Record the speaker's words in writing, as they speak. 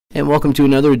And welcome to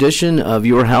another edition of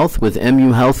Your Health with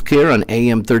MU Healthcare on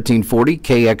AM 1340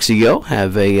 KXEO.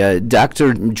 Have a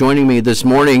doctor joining me this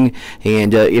morning,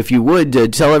 and if you would,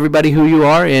 tell everybody who you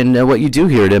are and what you do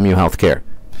here at MU Healthcare.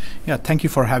 Yeah, thank you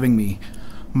for having me.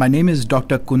 My name is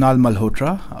Dr. Kunal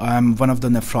Malhotra. I'm one of the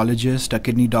nephrologists, a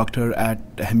kidney doctor at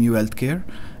MU Healthcare,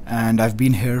 and I've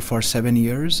been here for 7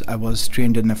 years. I was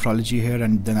trained in nephrology here,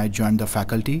 and then I joined the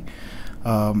faculty.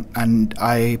 And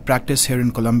I practice here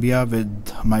in Columbia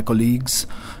with my colleagues,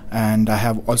 and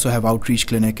I also have outreach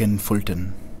clinic in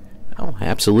Fulton. Oh,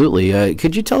 absolutely.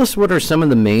 Could you tell us what are some of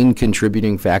the main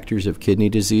contributing factors of kidney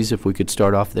disease, if we could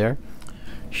start off there?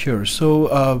 Sure.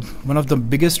 So one of the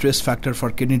biggest risk factor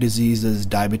for kidney disease is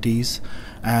diabetes,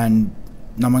 and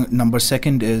number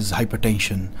second is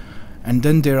hypertension. And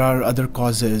then there are other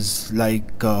causes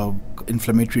like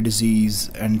inflammatory disease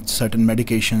and certain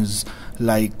medications,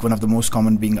 like one of the most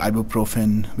common being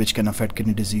ibuprofen, which can affect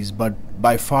kidney disease. But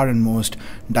by far and most,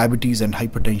 diabetes and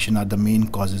hypertension are the main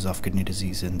causes of kidney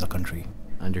disease in the country.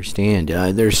 Understand.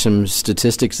 There's some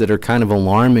statistics that are kind of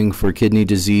alarming for kidney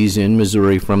disease in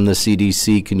Missouri from the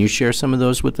CDC. Can you share some of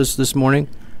those with us this morning?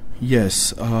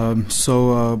 Yes.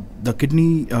 So the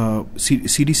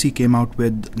CDC came out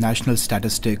with national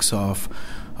statistics of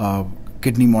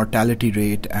kidney mortality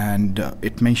rate, and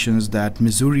it mentions that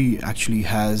Missouri actually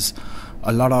has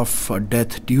a lot of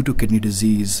death due to kidney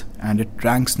disease, and it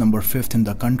ranks number 5th in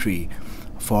the country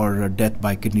for death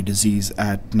by kidney disease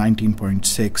at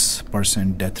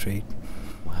 19.6% death rate.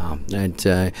 Wow.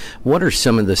 And what are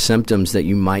some of the symptoms that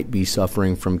you might be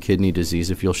suffering from kidney disease,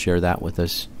 if you'll share that with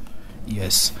us?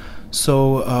 Yes.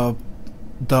 So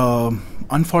the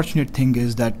unfortunate thing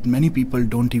is that many people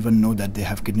don't even know that they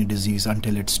have kidney disease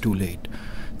until it's too late.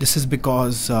 This is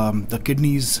because the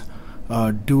kidneys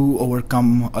do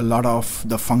overcome a lot of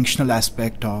the functional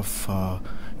aspect of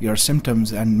your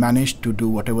symptoms and manage to do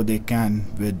whatever they can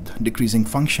with decreasing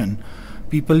function.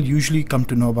 People usually come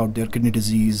to know about their kidney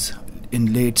disease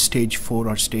in late stage 4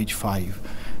 or stage 5.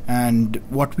 And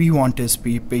what we want is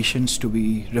patients to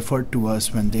be referred to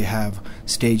us when they have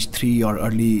stage 3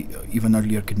 or even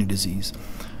earlier kidney disease.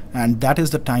 And that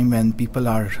is the time when people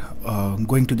are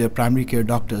going to their primary care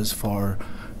doctors for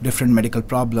different medical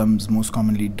problems, most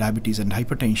commonly diabetes and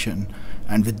hypertension.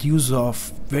 And with use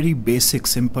of very basic,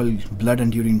 simple blood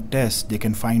and urine tests, they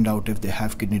can find out if they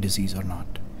have kidney disease or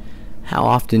not. How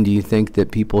often do you think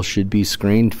that people should be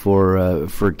screened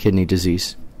for kidney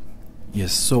disease?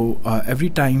 Yes, so every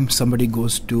time somebody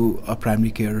goes to a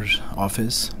primary care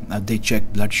office, they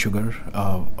check blood sugar,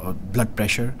 blood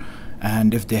pressure,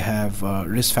 and if they have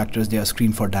risk factors, they are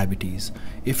screened for diabetes.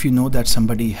 If you know that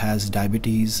somebody has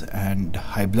diabetes and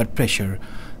high blood pressure,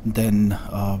 then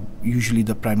usually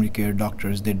the primary care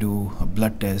doctors, they do a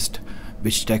blood test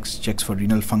which checks for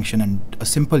renal function, and a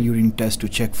simple urine test to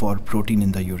check for protein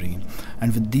in the urine.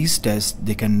 And with these tests,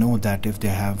 they can know that if they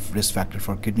have risk factor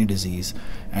for kidney disease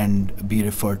and be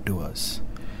referred to us.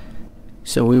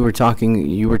 So you were talking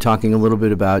a little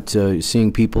bit about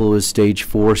seeing people with stage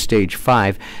 4, stage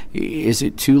 5. Is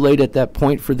it too late at that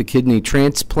point for the kidney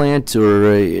transplant,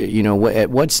 or at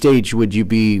what stage would you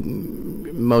be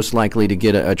most likely to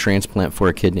get a transplant for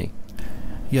a kidney?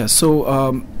 Yeah,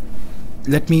 so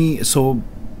so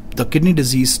the kidney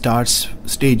disease starts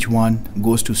stage 1,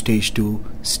 goes to stage 2,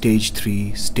 stage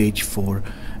 3, stage 4,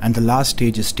 and the last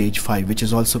stage is stage 5, which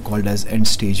is also called as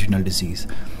end-stage renal disease.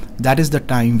 That is the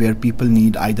time where people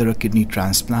need either a kidney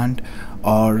transplant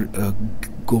or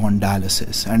go on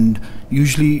dialysis. And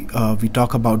usually we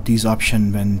talk about these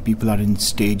options when people are in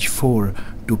stage 4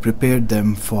 to prepare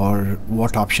them for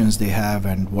what options they have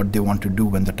and what they want to do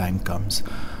when the time comes.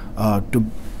 To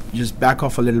just back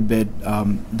off a little bit,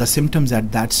 the symptoms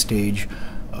at that stage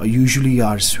usually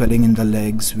are swelling in the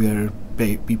legs, where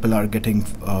people are getting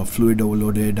fluid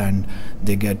overloaded, and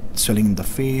they get swelling in the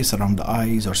face, around the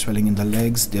eyes, or swelling in the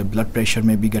legs. Their blood pressure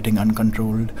may be getting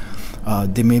uncontrolled.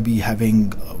 They may be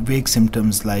having vague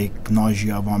symptoms like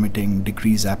nausea, vomiting,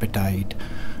 decreased appetite,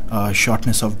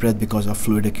 shortness of breath because of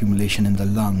fluid accumulation in the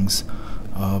lungs.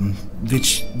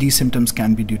 Which these symptoms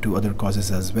can be due to other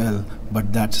causes as well,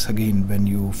 but that's again when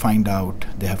you find out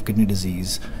they have kidney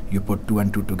disease, you put 2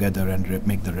 and 2 together and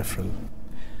make the referral.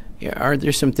 Yeah, are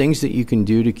there some things that you can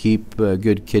do to keep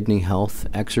good kidney health?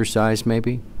 Exercise,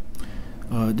 maybe?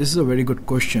 This is a very good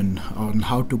question on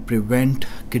how to prevent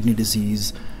kidney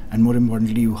disease, and more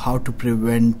importantly, how to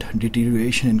prevent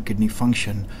deterioration in kidney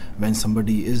function when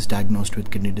somebody is diagnosed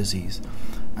with kidney disease.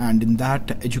 And in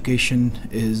that, education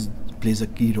plays a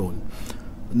key role.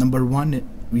 Number 1,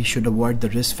 we should avoid the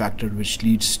risk factor which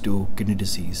leads to kidney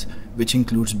disease, which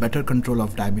includes better control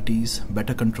of diabetes,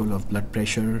 better control of blood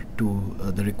pressure to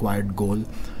the required goal.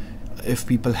 if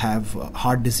people have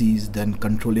heart disease, then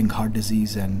controlling heart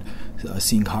disease and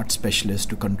seeing heart specialists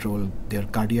to control their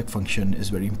cardiac function is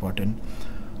very important.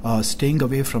 Staying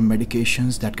away from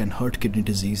medications that can hurt kidney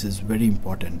disease is very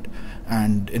important.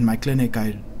 And in my clinic,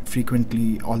 I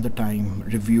frequently, all the time,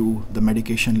 review the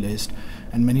medication list,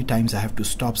 and many times I have to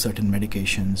stop certain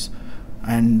medications.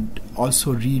 And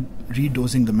also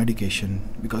redosing the medication,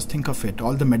 because think of it,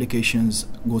 all the medications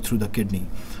go through the kidney,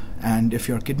 and if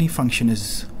your kidney function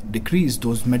is decreased,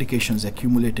 those medications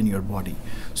accumulate in your body,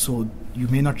 so you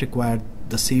may not require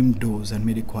the same dose and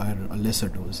may require a lesser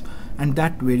dose, and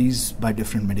that varies by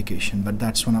different medication. But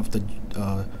that's one of the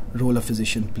role a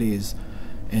physician plays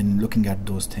in looking at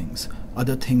those things.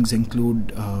 Other things include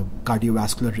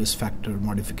cardiovascular risk factor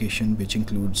modification, which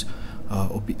includes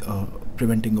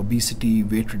preventing obesity,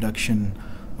 weight reduction,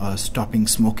 stopping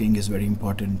smoking is very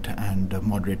important, and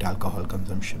moderate alcohol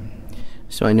consumption.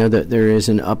 So I know that there is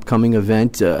an upcoming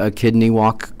event, a kidney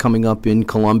walk coming up in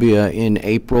Colombia in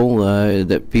April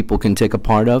that people can take a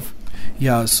part of.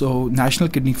 Yeah, so National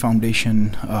Kidney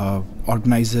Foundation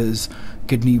organizes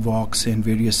kidney walks in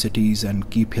various cities and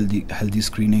keep healthy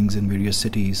screenings in various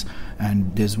cities.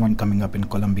 And there's one coming up in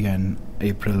Colombia in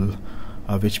April,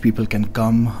 which people can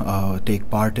come, take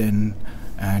part in,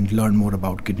 and learn more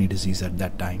about kidney disease at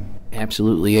that time.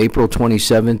 Absolutely, April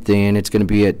 27th, and it's going to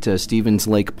be at Stevens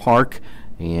Lake Park.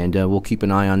 And we'll keep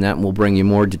an eye on that, and we'll bring you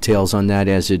more details on that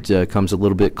as it comes a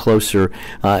little bit closer.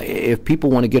 If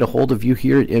people want to get a hold of you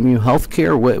here at MU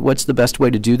Healthcare, what's the best way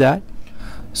to do that?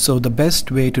 So the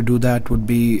best way to do that would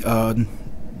be,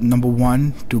 number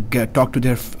one, to talk to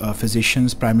their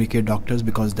physicians, primary care doctors,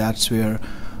 because that's where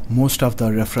most of the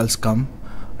referrals come.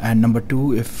 And number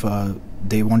two, if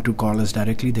they want to call us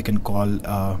directly, they can call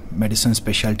Medicine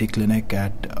Specialty Clinic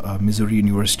at Missouri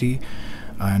University.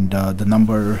 And the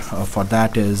number for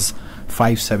that is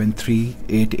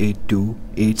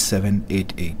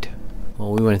 573-882-8788.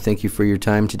 Well, we want to thank you for your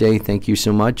time today. Thank you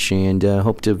so much, and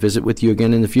hope to visit with you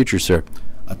again in the future, sir.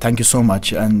 Thank you so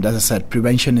much. And as I said,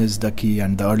 prevention is the key,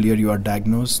 and the earlier you are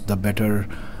diagnosed, the better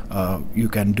you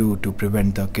can do to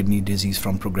prevent the kidney disease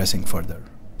from progressing further.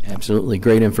 Absolutely.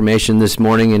 Great information this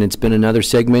morning, and it's been another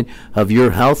segment of Your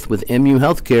Health with MU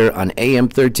Healthcare on AM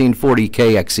 1340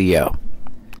 KXEO.